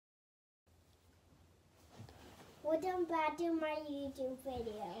Welcome back to my YouTube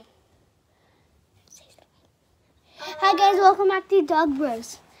video. Hi guys, welcome back to Dog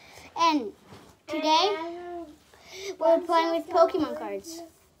Bros. And today we're playing with Pokemon cards.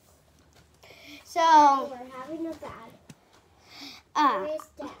 So We're having a battle. Where's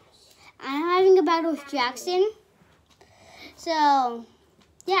Dash? I'm having a battle with Jackson. So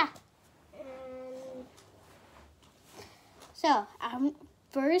yeah. So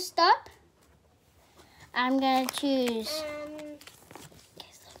first up, I'm gonna choose.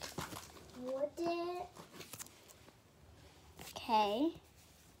 What did? Okay.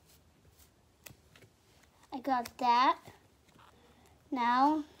 I got that.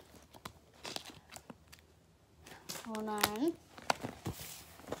 Now, hold on.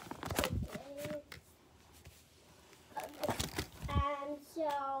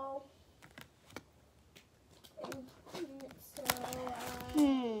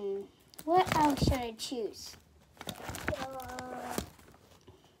 What else should I choose?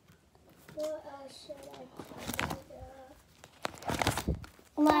 What else should I choose?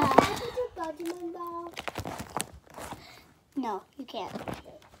 Wow. Can I choose a Pokemon ball? No, you can't.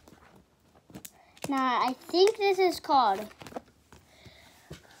 Now, I think this is called.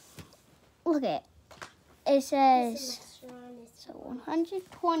 Look at it. It says so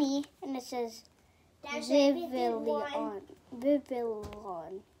 120, and it says Vivillon.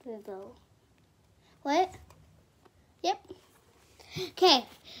 What? Yep. Okay.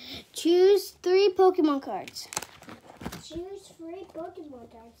 Choose 3 Pokemon cards. Choose 3 Pokemon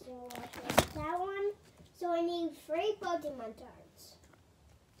cards. So that one. So I need 3 Pokemon cards.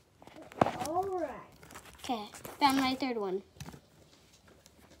 Alright. Okay. Found my 3rd one.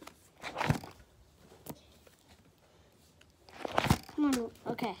 Come on.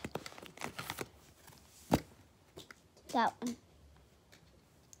 Okay. That one.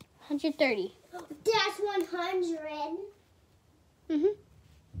 130. That's 100.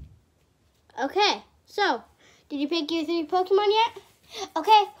 Okay. So, did you pick your 3 Pokemon yet?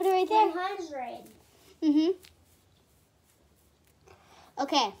 Okay, put it right there. 100.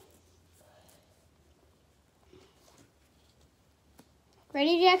 Okay.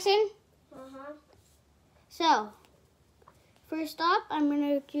 Ready, Jackson? So, first up, I'm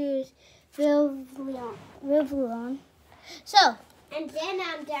gonna choose Vivillon. So, and then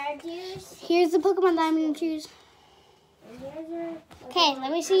I'm gonna choose. Here's the Pokemon that I'm gonna choose. Okay,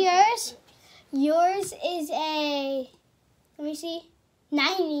 let me see yours. Yours is a, let me see,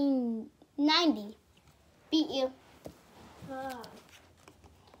 90. Beat you.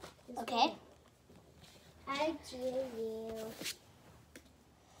 Okay. I choose you.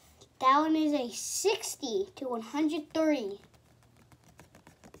 That one is a 60 to 130.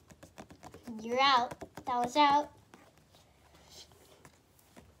 You're out. That was out.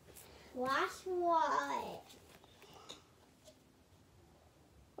 Last one.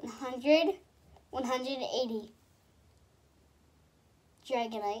 100, 180.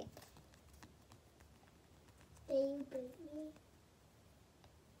 Dragonite.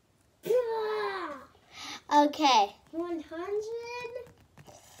 Okay. 100?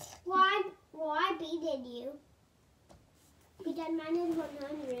 Why beated you? Because mine is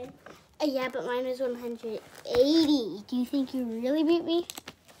 100. Yeah, but mine is 180. Do you think you really beat me?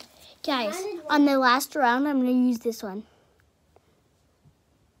 Guys, on the last round, I'm going to use this one.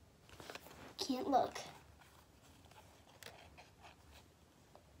 Can't look.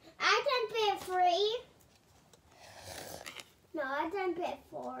 I done bit 3. No, I done bit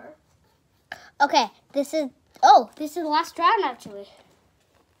 4. Okay, this is the last round, actually.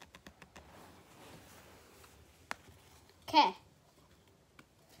 Okay.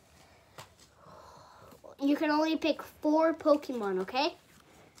 You can only pick 4 Pokemon, okay?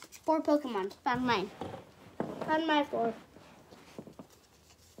 4 Pokemon. Found mine. Found my 4.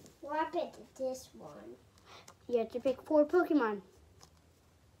 Well, I picked this one. You have to pick 4 Pokemon.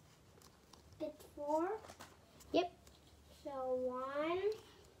 Picked 4? Yep. So 1.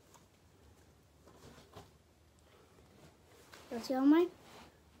 Let's see all mine.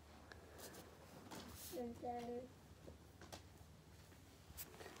 And then.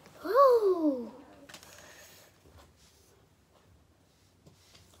 Ooh.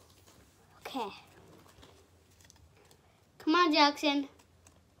 Okay. Come on, Jackson.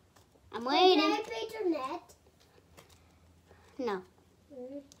 I'm waiting. Can I beat your net? No.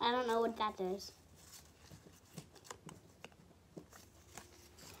 I don't know what that does.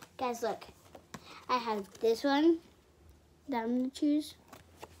 Guys, look. I have this one that I'm going to choose.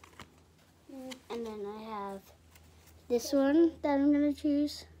 And then I have this one that I'm going to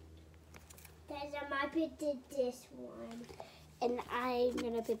choose. Guys, I might pick this one. And I'm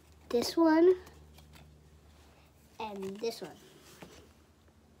going to pick this one. and this one.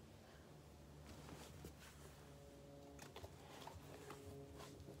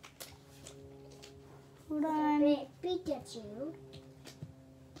 Hold on. Pikachu.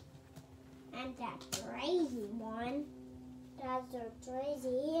 And that crazy one. That's a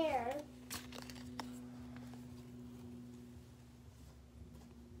crazy hair.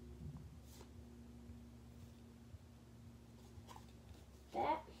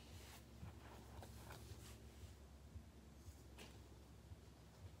 That.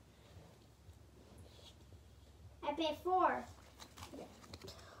 I picked 4.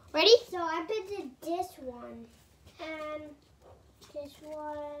 Ready? So I picked this one. And this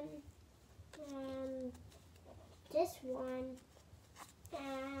one. And this one.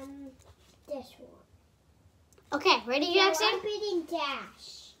 And this one. Okay, ready, Jackson? So I'm picking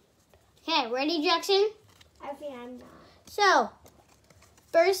Dash. Okay, ready, Jackson? I think I'm not. So,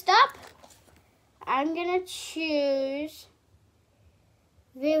 first up, I'm gonna choose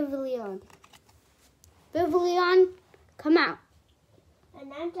Vivillon. Vivillon, come out.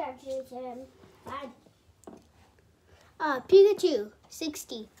 And I'm going to choose him. Pikachu,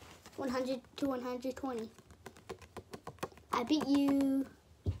 60, 100 to 120. I beat you.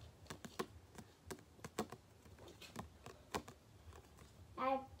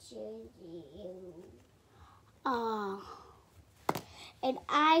 I choose you. And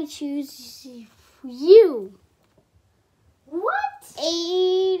I choose you. What?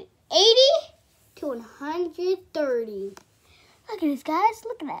 80 to 130. Look at this, guys.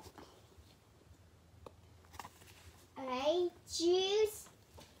 Look at that. I choose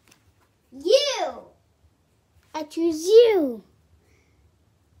you. I choose you.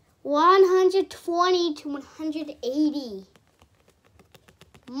 120 to 180.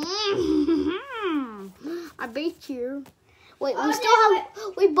 I beat you. Wait,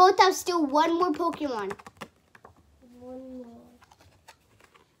 we both have still one more Pokemon. One more.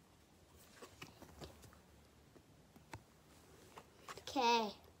 Okay.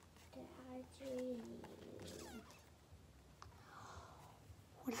 I choose you.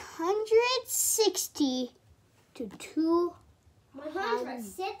 160 to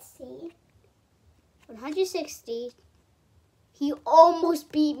 160. 160. He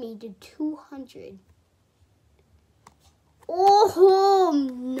almost beat me to 200. Oh,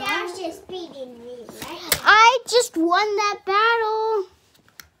 no. Dash is beating me, right? I just won that battle.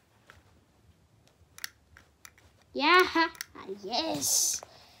 Yeah, yes.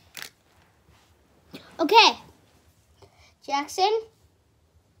 Okay. Jackson,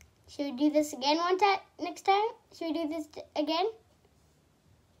 should we do this again next time? Should we do this again?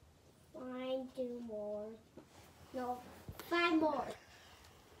 Fine, 2 more. No, 5 more.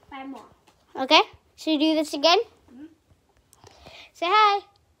 5 more. Okay. Should we do this again? Mm-hmm. Say hi.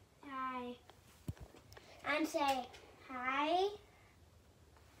 Hi. And say hi.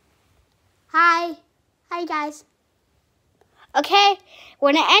 Hi. Hi, guys. Okay,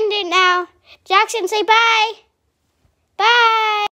 we're going to end it now. Jackson, say bye. Bye.